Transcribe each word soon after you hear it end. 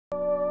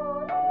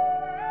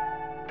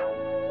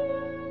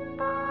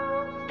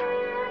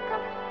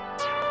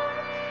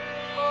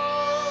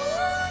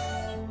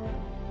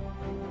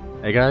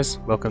Hey guys,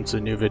 welcome to a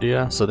new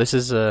video. So this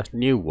is a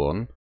new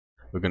one.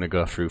 We're going to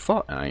go through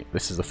Fortnite.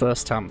 This is the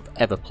first time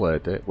I've ever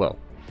played it. Well,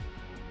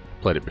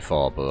 played it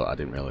before, but I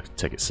didn't really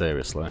take it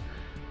seriously.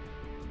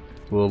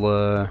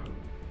 We'll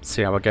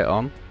see how I get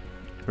on.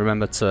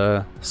 Remember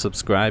to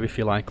subscribe if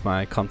you like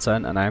my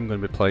content, and I am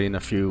going to be playing a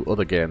few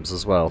other games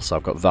as well. So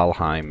I've got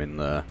Valheim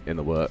in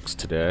the works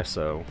today.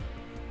 So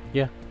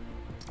yeah,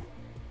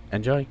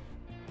 enjoy.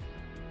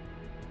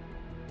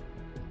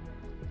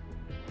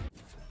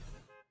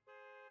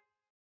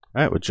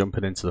 Alright, we're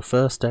jumping into the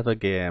first ever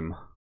game,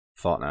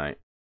 Fortnite.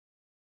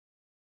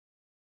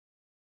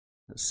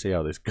 Let's see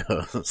how this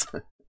goes.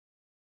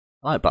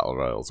 I like Battle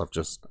Royals,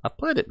 I've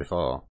played it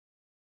before.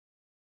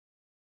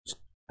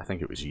 I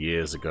think it was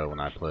years ago when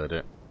I played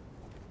it.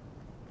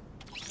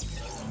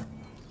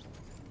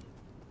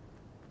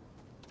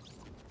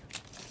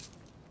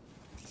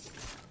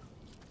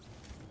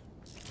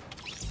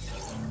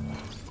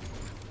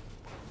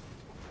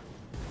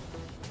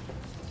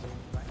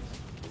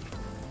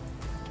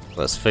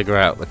 Let's figure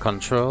out the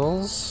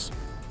controls.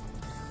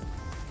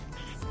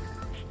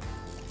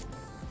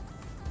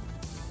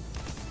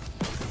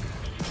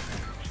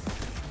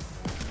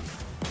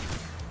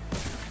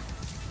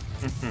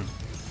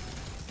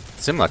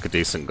 Seemed like a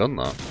decent gun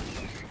though.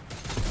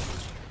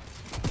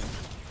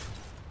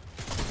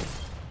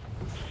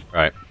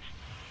 Right.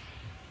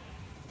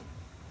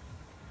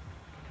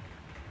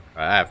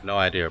 I have no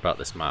idea about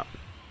this map.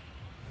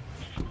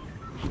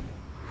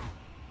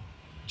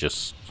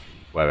 Just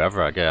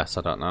wherever, I guess.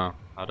 I don't know.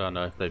 I don't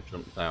know if they've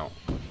jumped out.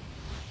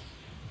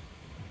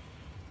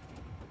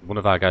 One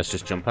of our guys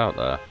just jump out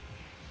there.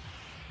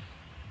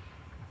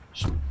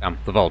 Damn,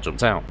 they've all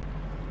jumped out.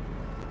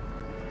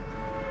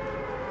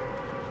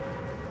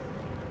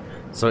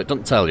 So it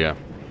doesn't tell you.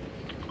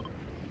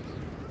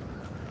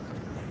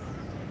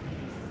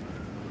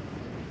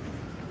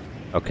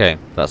 Okay,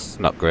 that's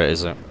not great,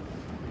 is it?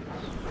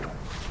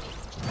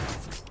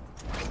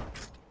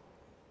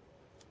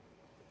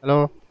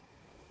 Hello?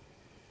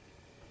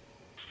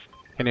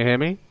 Can you hear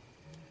me?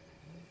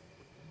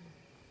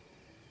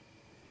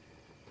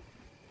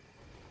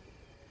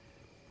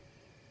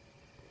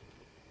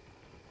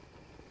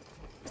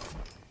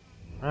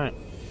 Alright.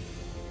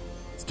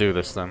 Let's do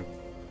this then.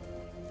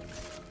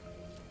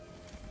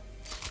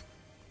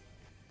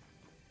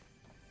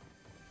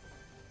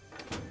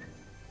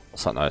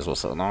 What's that noise?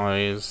 What's that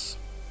noise?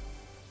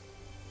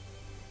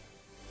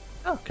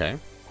 Okay.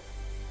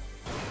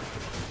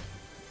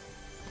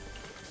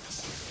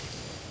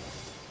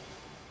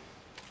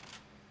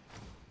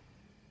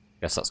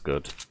 Guess that's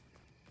good.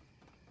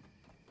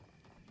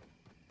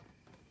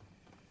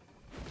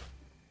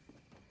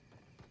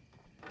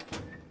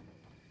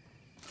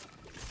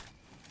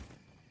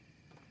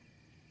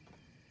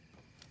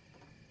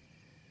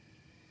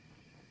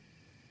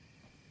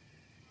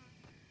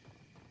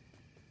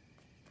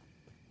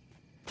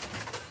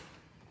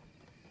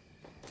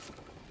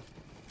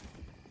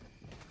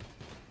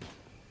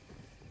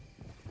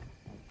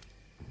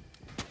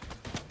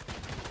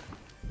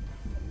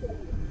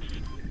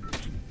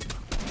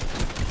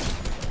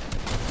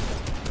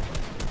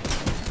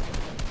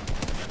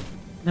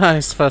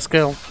 Nice, first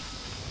kill.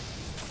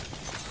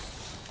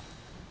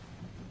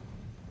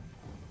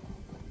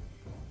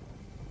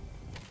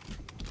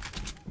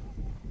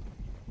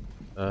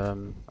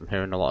 I'm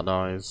hearing a lot of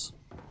noise.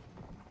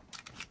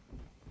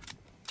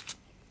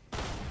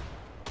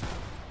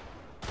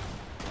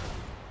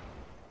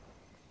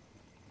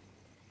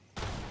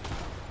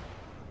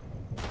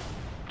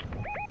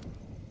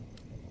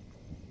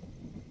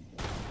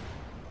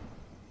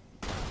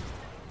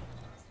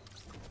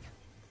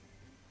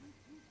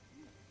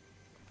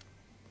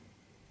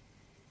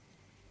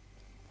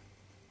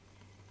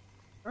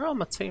 Where are all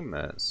my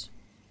teammates?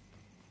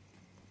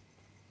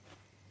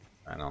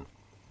 Hang on.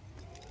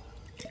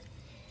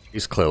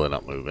 He's clearly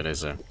not moving,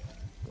 is he?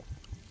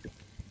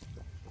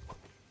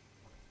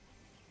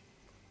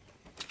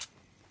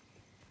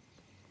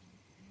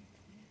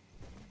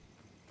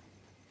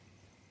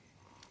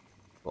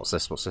 What's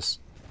this? What's this?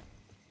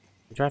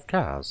 You drive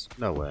cars?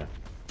 No way. Is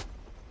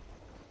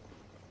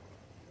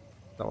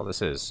that what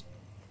this is?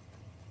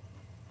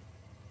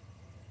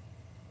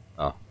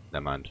 Oh,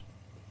 never mind.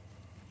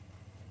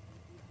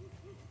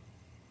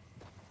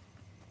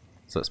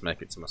 So let's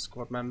make it to my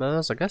squad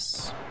members, I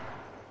guess.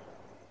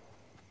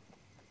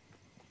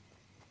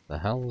 The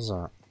hell's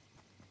that?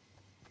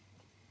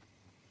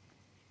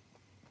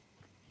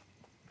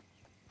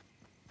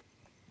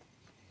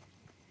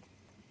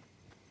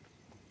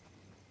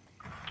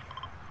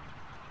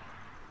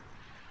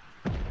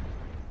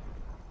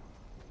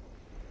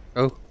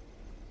 Oh.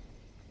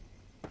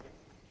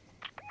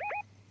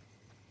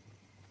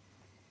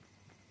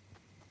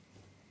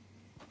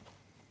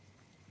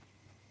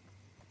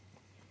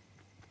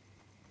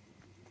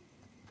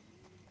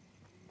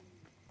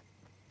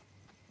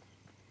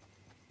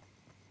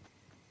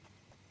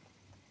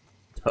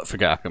 Don't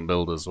forget I can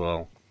build as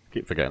well.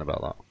 Keep forgetting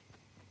about that.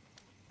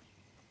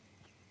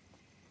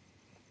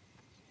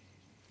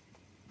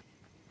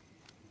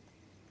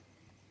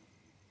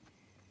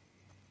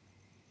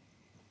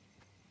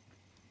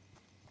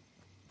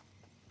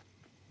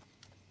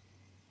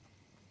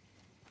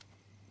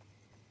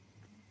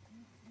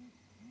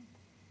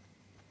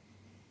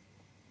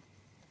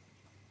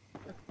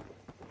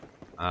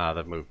 Ah,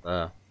 they've moved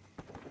there.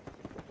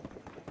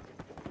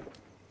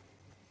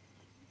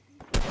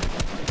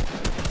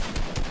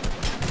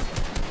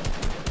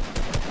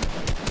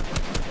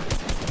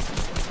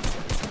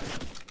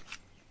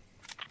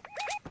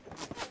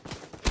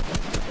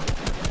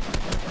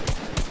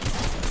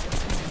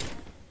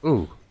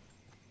 Ooh.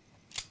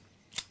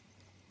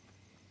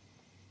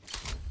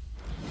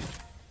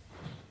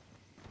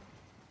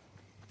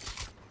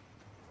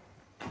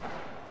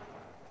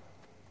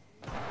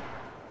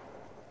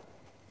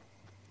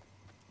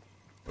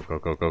 Go,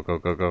 go, go, go,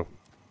 go, go.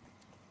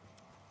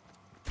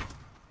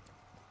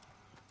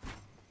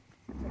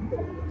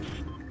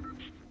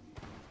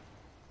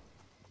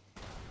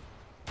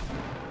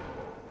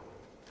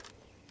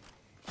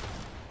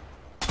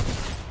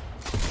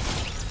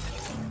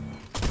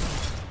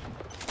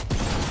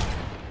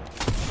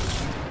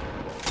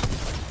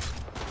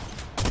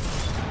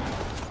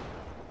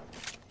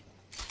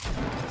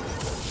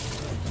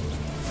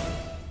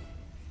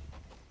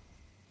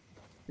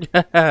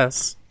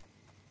 Yes.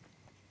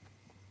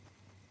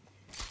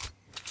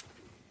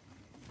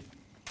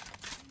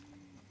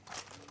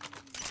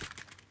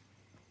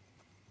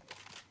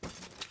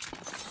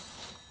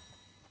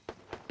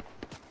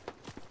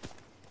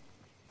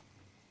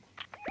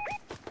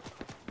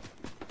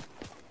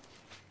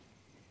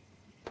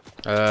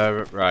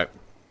 Right.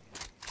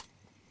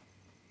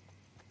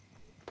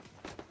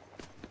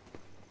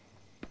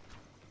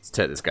 Let's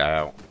take this guy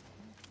out.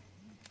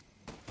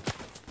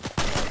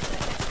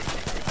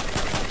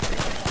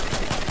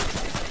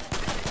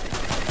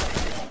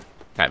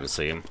 Can't even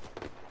see him.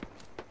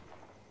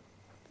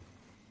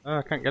 Oh,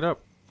 I can't get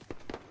up.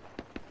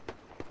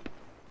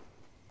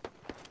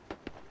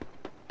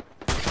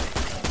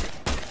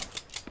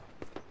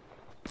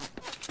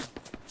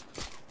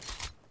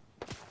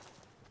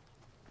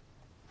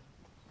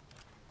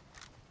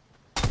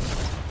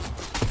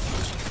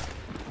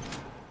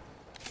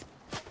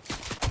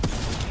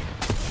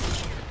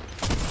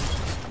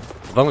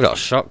 I've only got a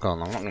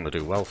shotgun, I'm not going to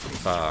do well from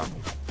far.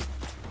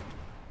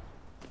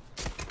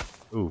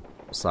 Ooh,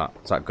 what's that?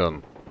 What's that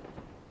gun?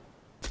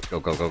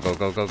 Go, go, go, go,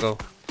 go, go, go.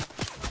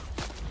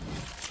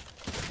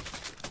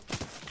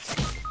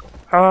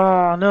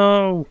 Oh,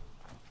 no!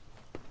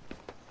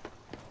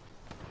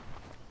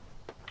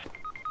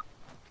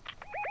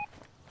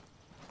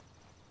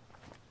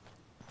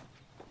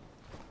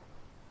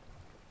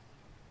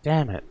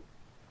 Damn it.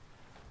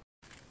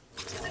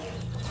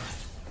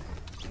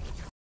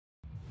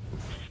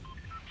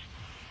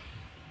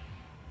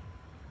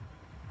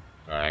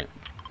 Alright.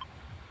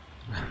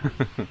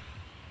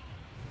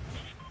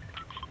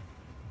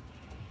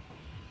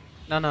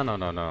 No, no, no,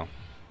 no, no.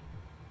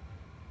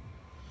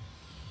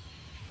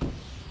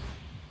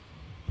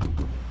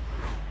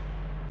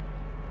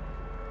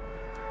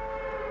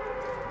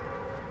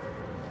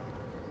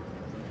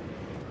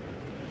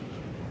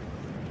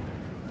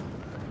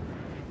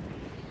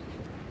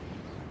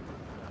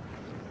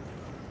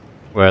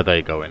 Where are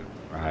they going?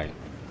 Right.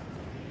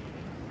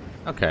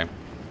 Okay.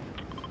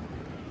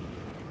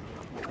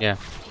 Yeah,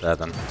 there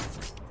then.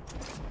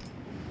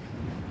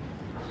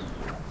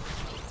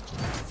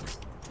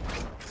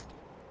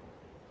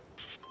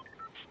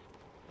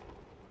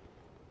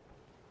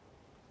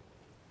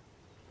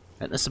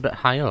 Ain't this a bit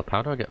high up?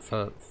 How do I get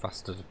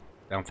faster,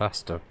 down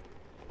faster?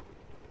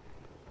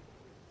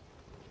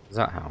 Is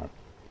that how?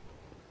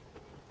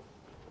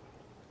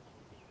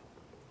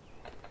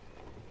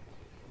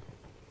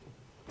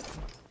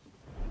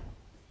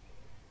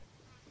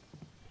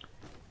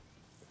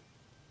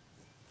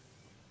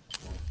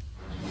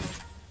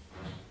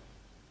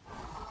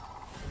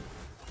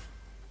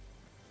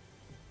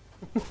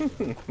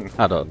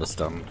 I don't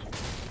understand.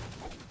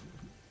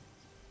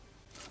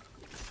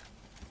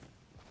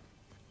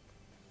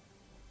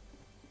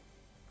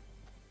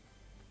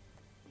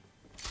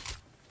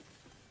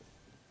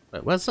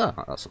 Wait, where's that?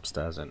 That's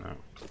upstairs, isn't it?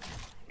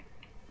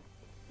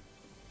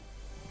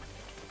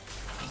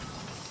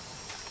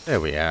 There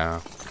we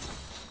are.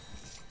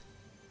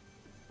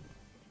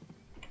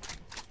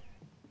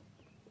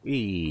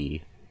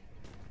 Wee.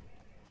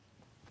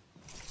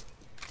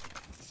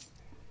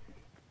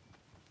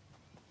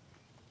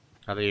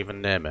 Are they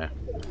even near me?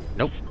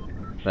 Nope.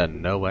 They're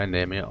nowhere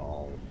near me at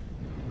all.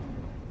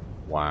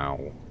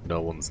 Wow.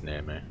 No one's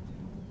near me.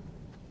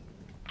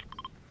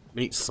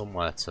 Need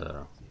somewhere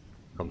to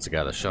come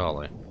together,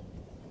 surely.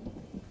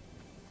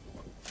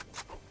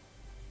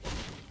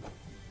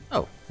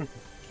 Oh.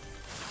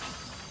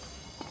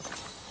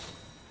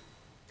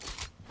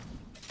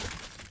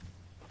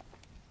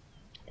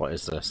 What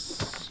is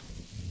this?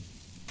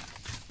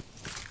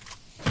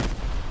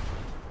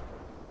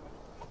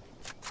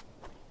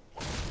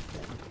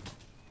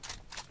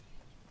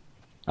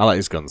 I like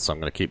his gun, so I'm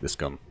going to keep this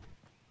gun.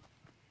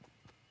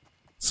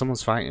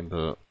 Someone's fighting,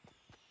 but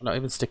they're not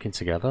even sticking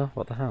together?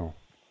 What the hell?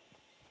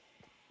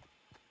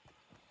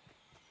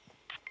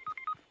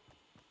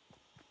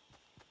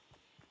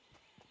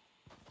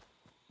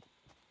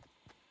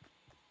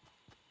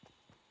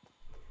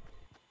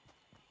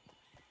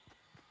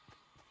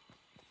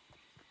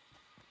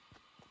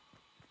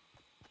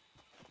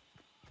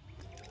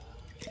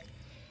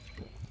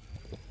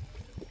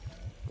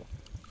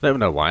 I don't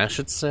know why I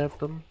should save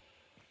them.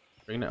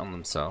 Bring it on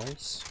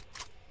themselves.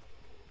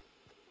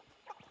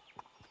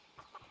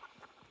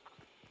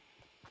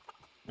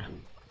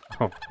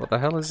 Oh, what the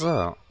hell is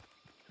that?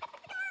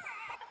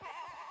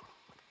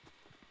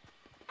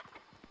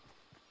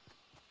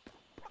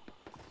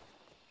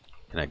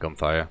 Can I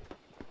gunfire?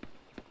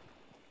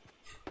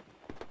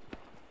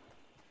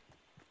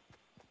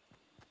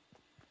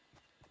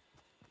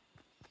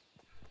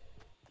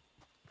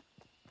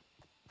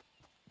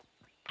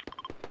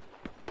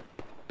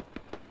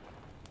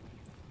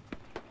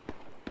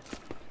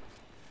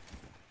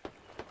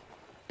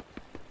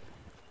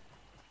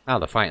 Ah,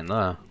 they're fighting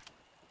there.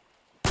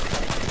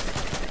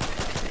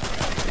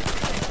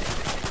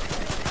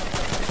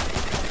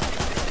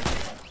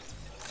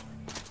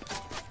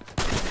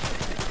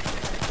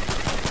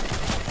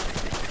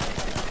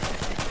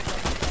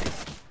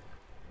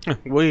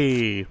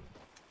 Wee.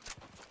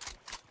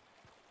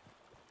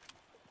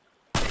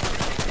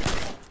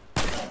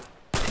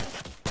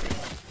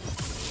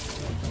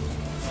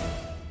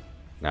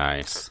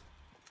 Nice.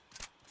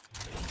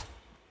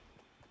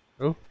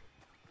 Oh.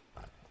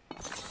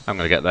 I'm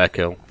gonna get their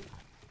kill.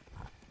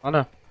 Oh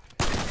no.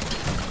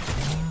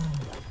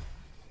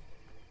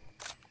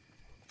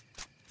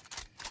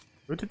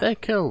 Who did they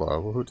kill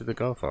though? Who did they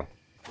go for?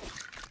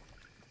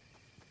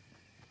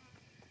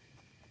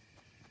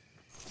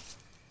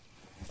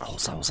 Oh,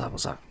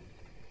 what's that?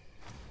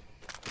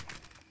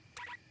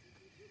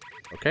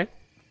 Okay.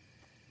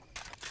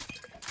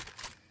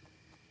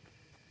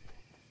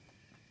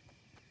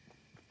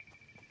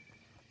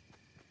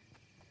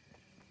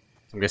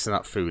 I'm guessing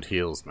that food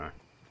heals me.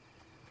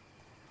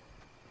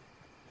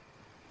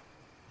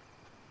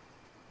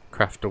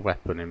 Craft a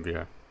weapon in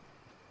view.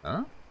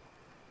 Huh?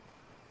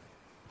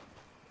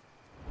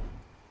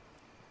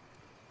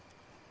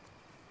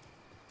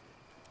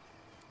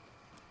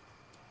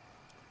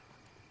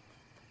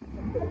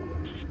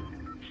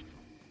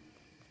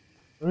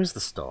 Where is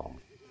the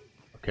storm?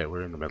 Okay,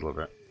 we're in the middle of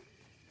it.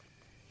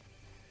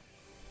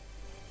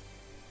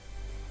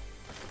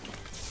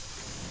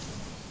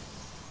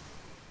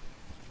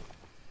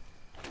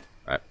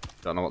 Right,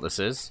 don't know what this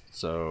is,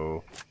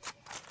 so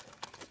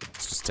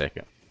let's just take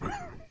it.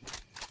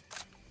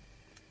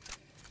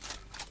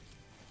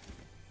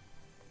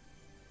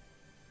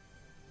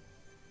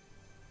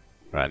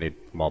 Right, I need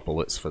more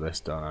bullets for this,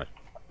 don't I?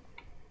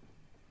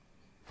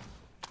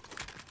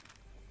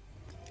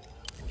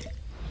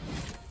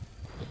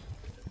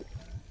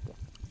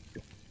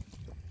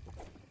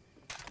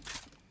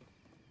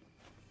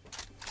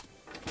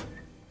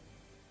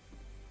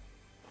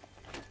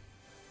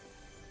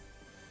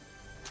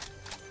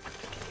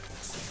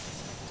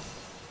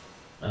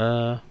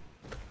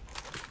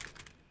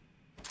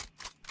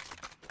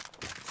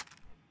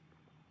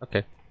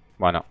 Okay,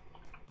 why not?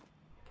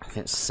 I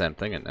think it's the same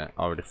thing, isn't it?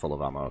 Already full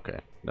of ammo, okay.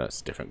 No,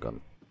 it's a different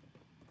gun.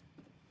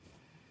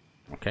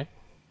 Okay.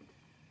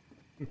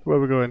 Where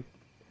are we going?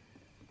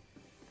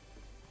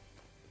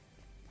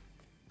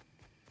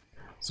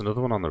 There's another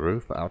one on the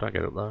roof, but how do I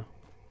get up there?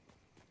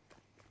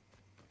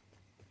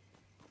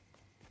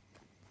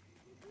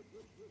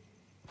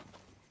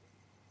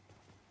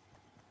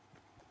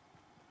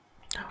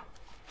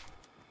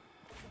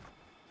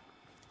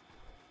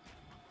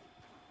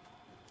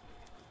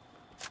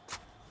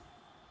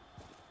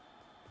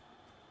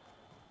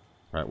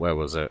 Right, where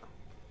was it?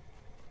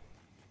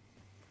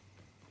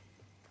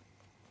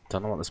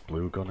 Don't know what this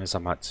blue gun is, I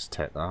might just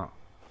take that.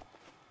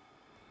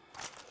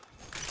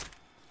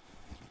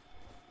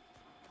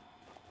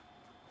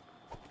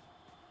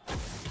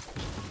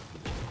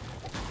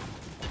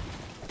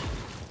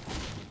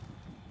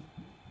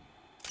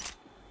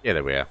 Yeah,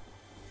 there we are.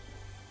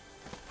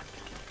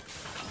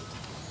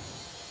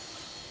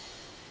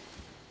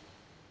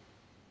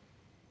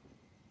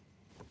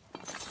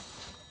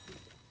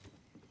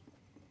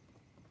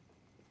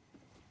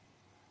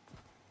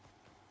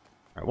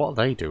 Right, what are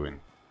they doing?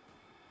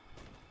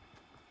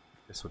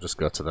 Guess we'll just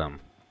go to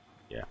them.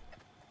 Yeah.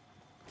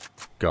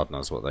 God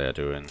knows what they are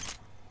doing.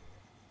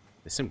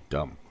 They seem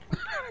dumb.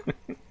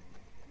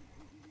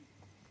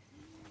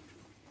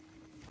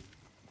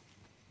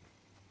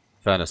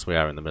 Fairness, we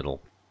are in the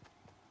middle.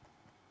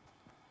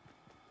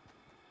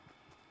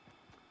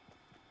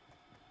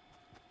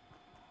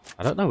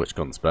 I don't know which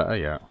gun's better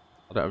yet.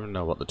 I don't even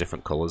know what the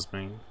different colours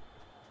mean.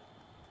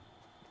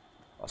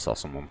 I saw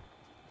someone.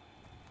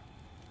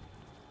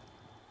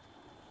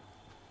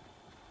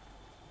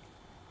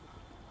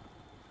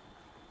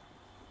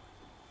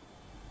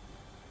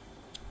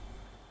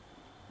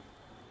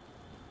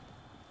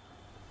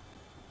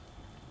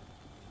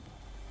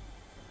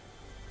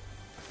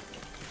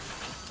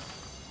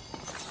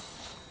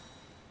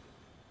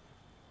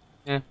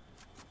 Yeah.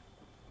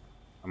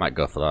 I might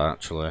go for that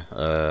actually.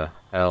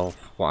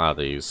 Health. What are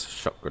these?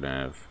 Shock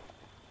grenade.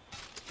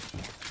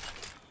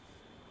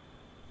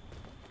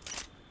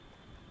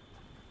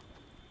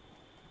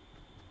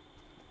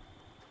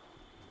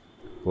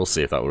 We'll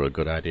see if that were a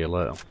good idea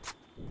later.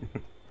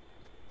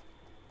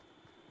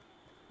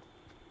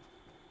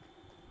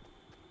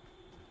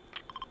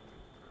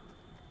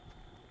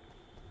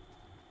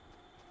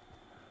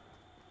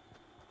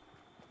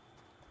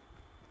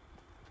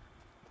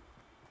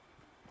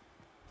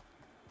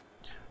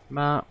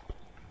 Map.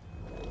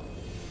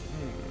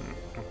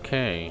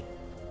 Okay.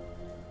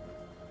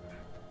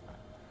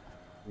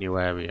 New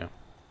area.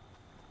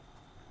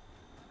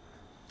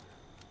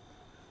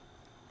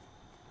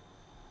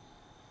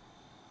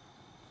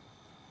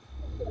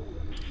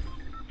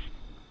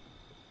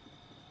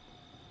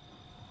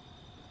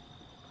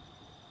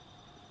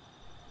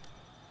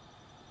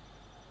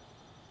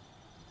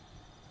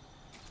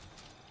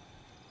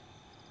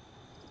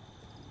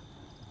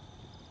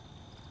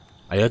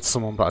 I heard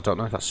someone, but I don't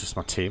know if that's just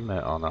my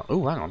teammate or not.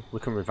 Oh, hang on. We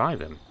can revive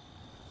him.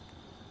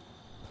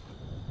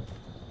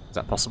 Is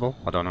that possible?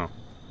 I don't know.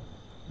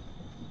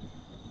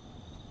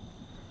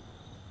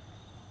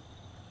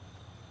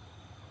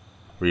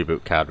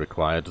 Reboot card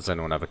required. Does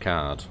anyone have a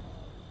card?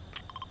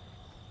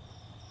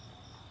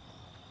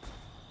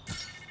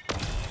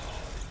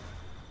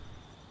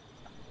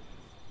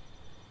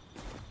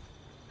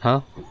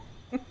 Huh?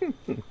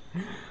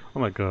 Oh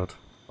my god.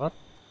 What?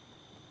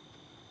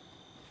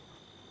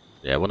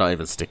 Yeah, we're not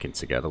even sticking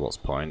together. What's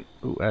the point?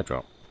 Ooh,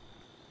 airdrop.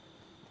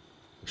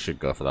 We should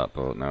go for that,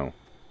 but no.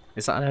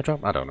 Is that an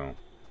airdrop? I don't know.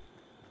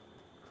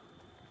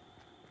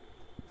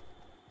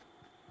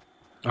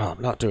 Oh,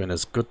 I'm not doing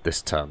as good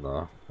this time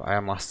though. But I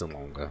am lasting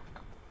longer.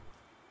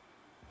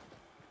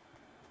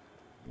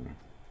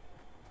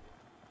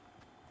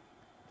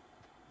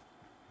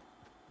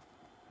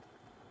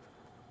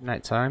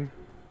 Nighttime?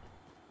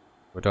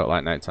 We don't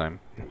like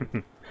nighttime.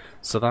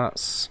 So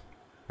that's...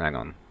 hang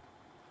on.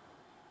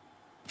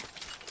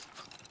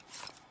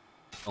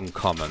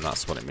 Uncommon,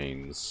 that's what it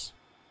means.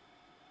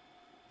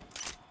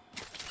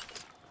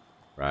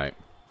 Right.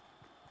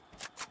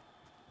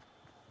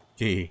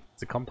 Gee,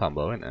 it's a compound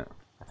bow, isn't it?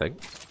 I think.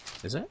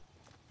 Is it?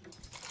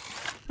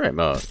 Pretty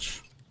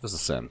much. Does the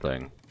same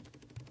thing.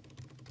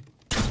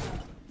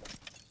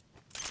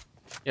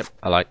 Yep,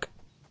 I like.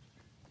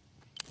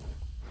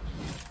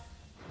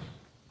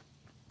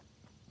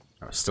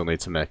 I still need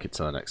to make it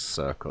to the next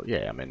circle.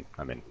 Yeah, I'm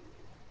in.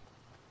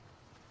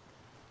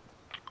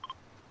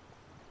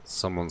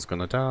 Someone's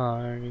gonna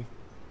die.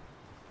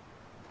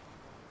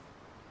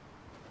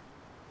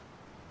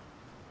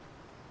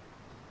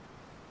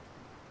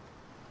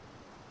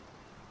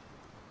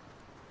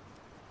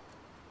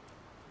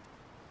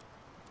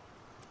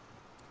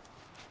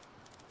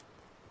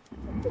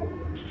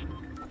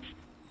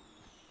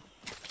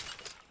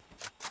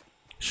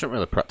 Shouldn't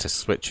really practice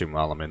switching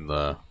while I'm in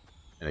a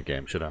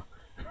game, should I?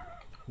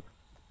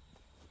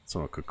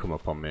 Someone could come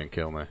up on me and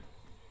kill me.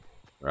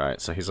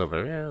 Right, so he's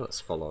over here. Let's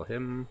follow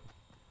him.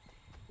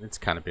 We need to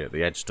kind of be at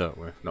the edge, don't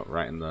we? Not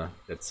right in the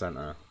dead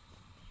center.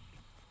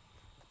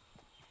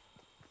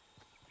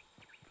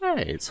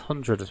 Hey, it's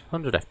 100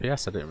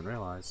 FPS. I didn't even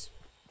realise.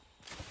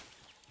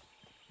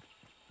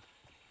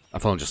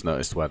 I've only just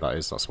noticed where that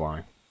is. That's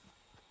why.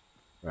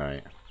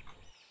 Right.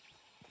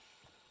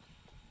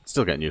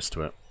 Still getting used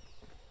to it.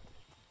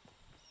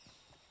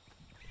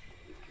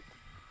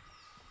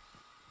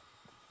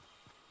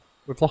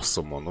 We've lost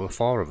someone. There were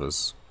 4 of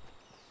us.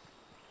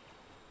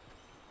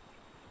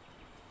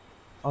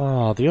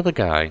 Oh, the other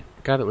guy.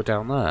 The guy that were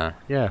down there.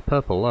 Yeah,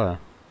 purple there.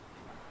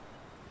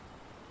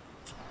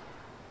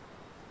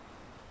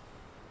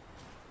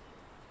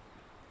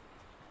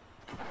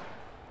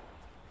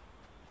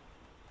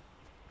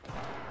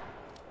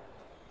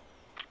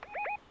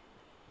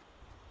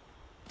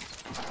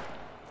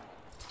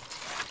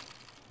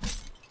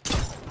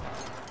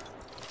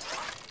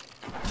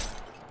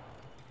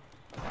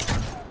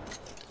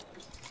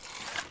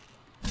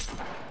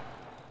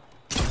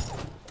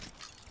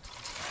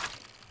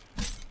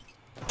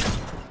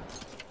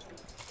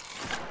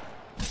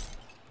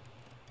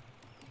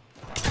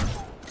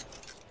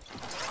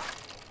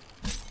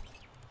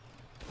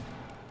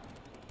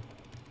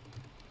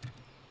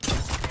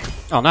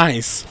 Oh,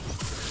 nice!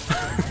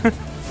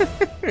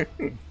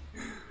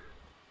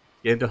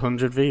 Gained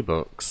 100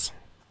 V-Bucks.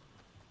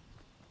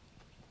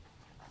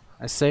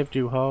 I saved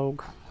you,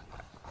 Hogue.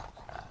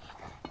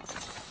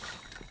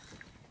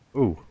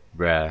 Ooh,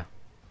 rare.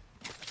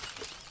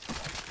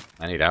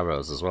 I need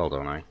arrows as well,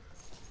 don't I?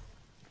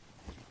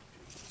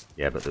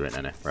 Yeah, but there ain't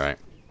any. Right.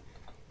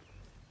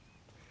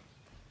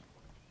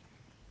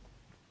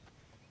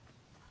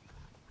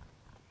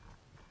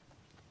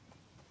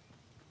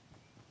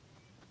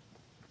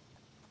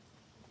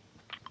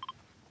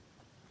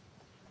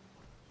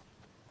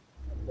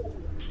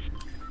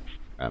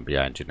 I'm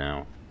behind you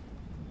now.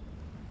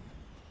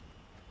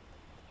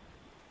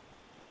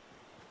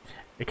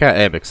 You can't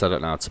hear me because I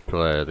don't know how to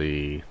play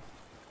the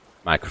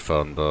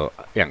microphone, but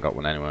you ain't got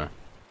one anyway.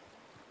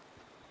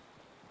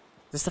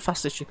 Is this the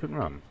fastest you can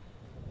run?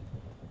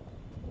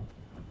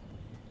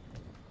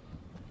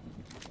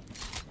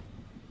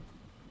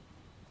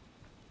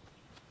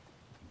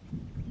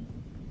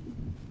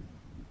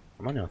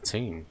 I'm on your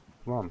team.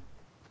 Come on.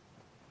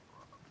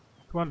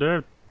 Come on,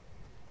 dude.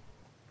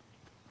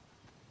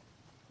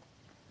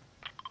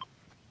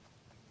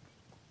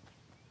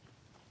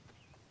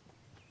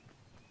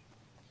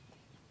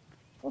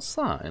 What's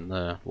that in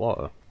the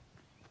water?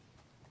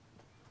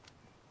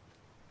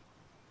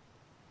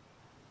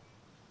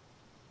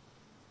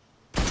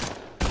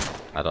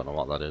 I don't know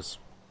what that is.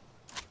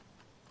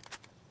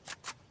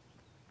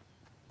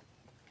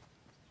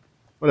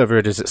 Whatever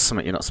it is, it's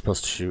something you're not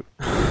supposed to shoot.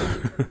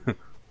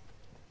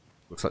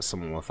 Looks like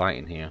someone we're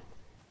fighting here.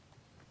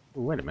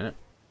 Ooh, wait a minute.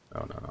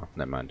 Oh, no,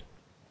 never mind.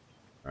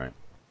 Right.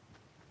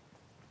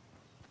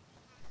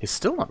 He's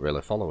still not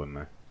really following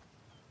me.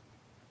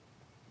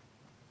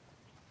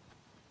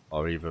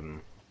 Or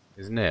even...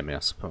 he's near me, I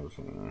suppose.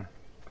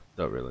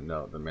 Don't really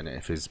know at the minute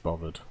if he's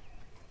bothered.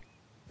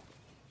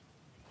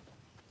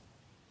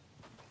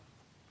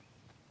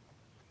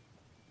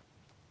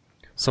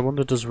 So I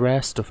wonder, does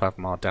rare stuff have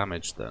more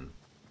damage then?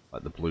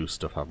 Like the blue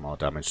stuff have more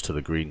damage to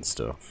the green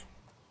stuff?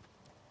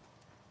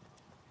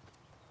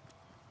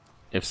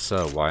 If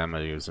so, why am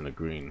I using a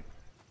green?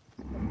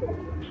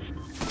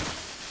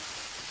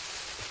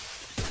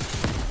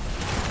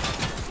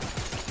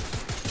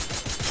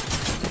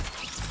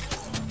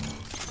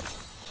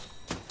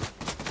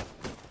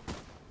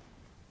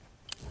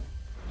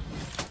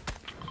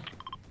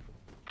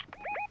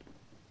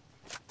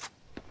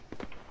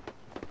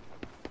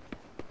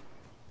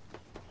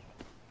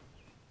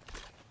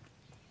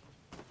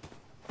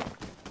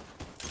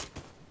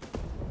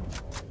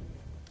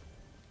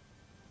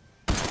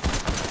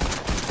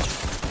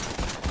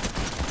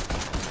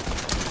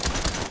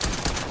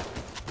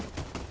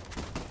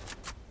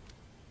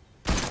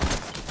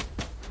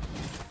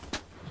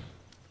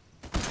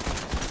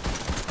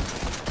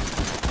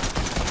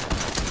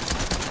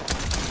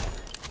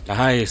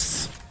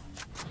 Nice!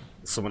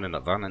 There's someone in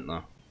that van, isn't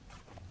there?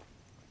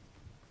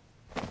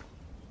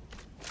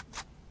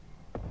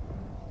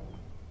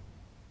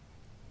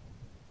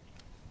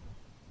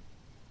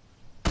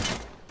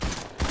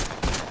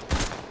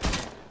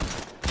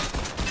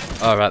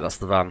 Oh, right, that's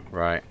the van,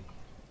 right.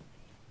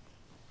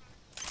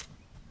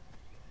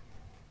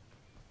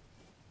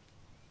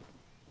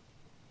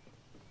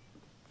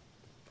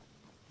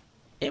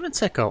 Even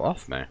take out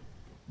off me.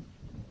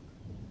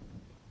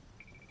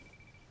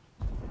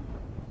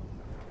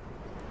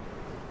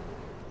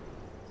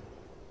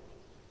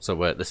 So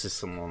wait, this is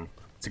someone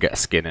to get a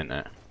skin in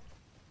it.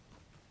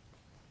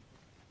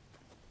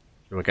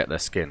 Do we get their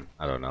skin?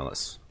 I don't know,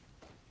 let's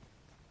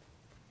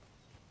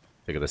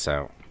figure this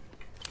out.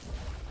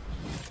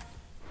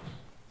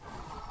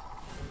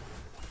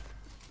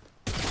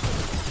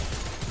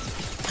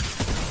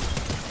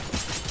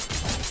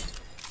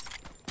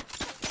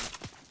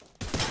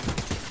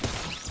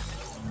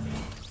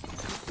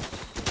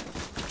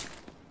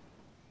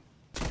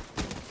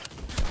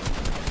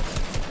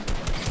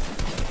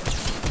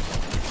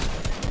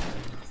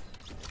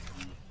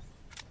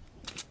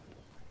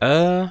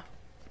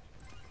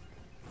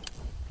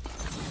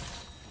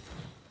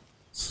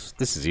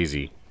 This is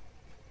easy.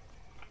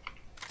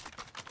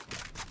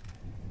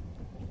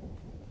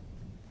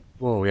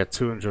 Whoa, we had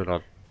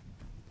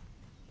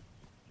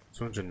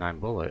 209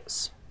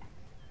 bullets.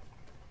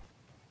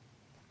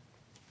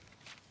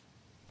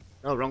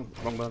 Oh, wrong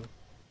button.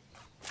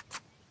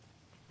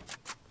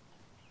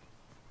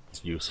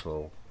 It's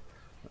useful.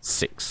 That's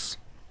 6.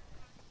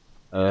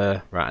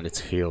 Right, I need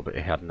to heal, but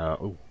he had no.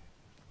 Ooh.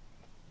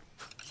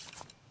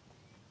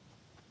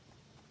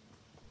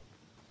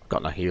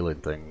 Got no healing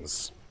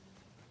things.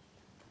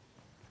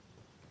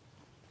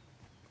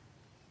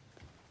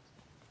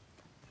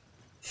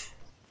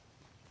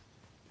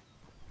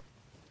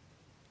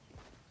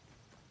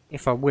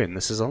 If I win,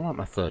 this is only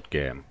my 3rd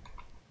game.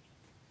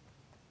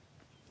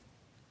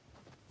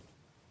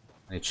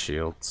 I need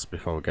shields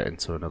before we get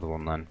into another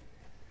one then.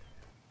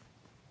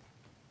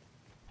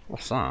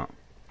 What's that?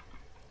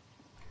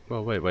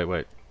 Well,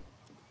 wait.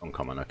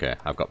 Uncommon, okay.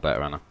 I've got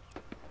better, Anna.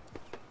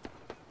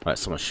 Right,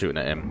 someone's shooting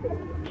at him.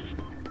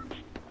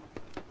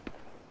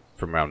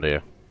 From round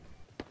here.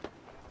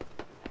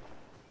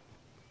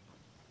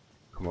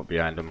 Come up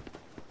behind him.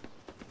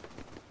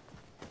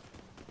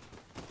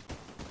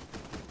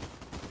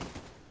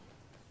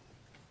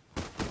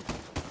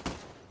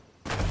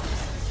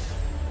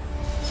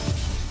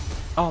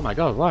 Oh my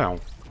god, wow.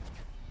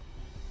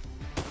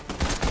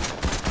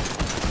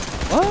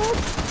 What?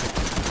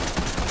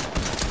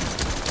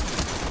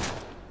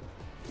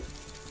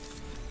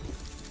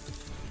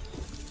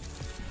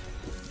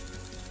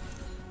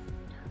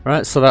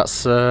 Right, so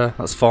that's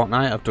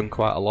Fortnite. I've done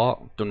quite a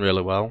lot, done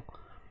really well.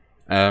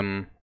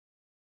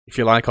 If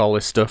you like all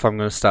this stuff, I'm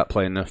going to start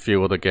playing a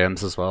few other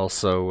games as well,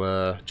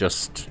 so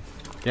just,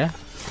 yeah,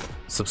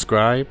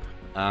 subscribe,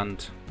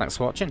 and thanks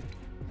for watching.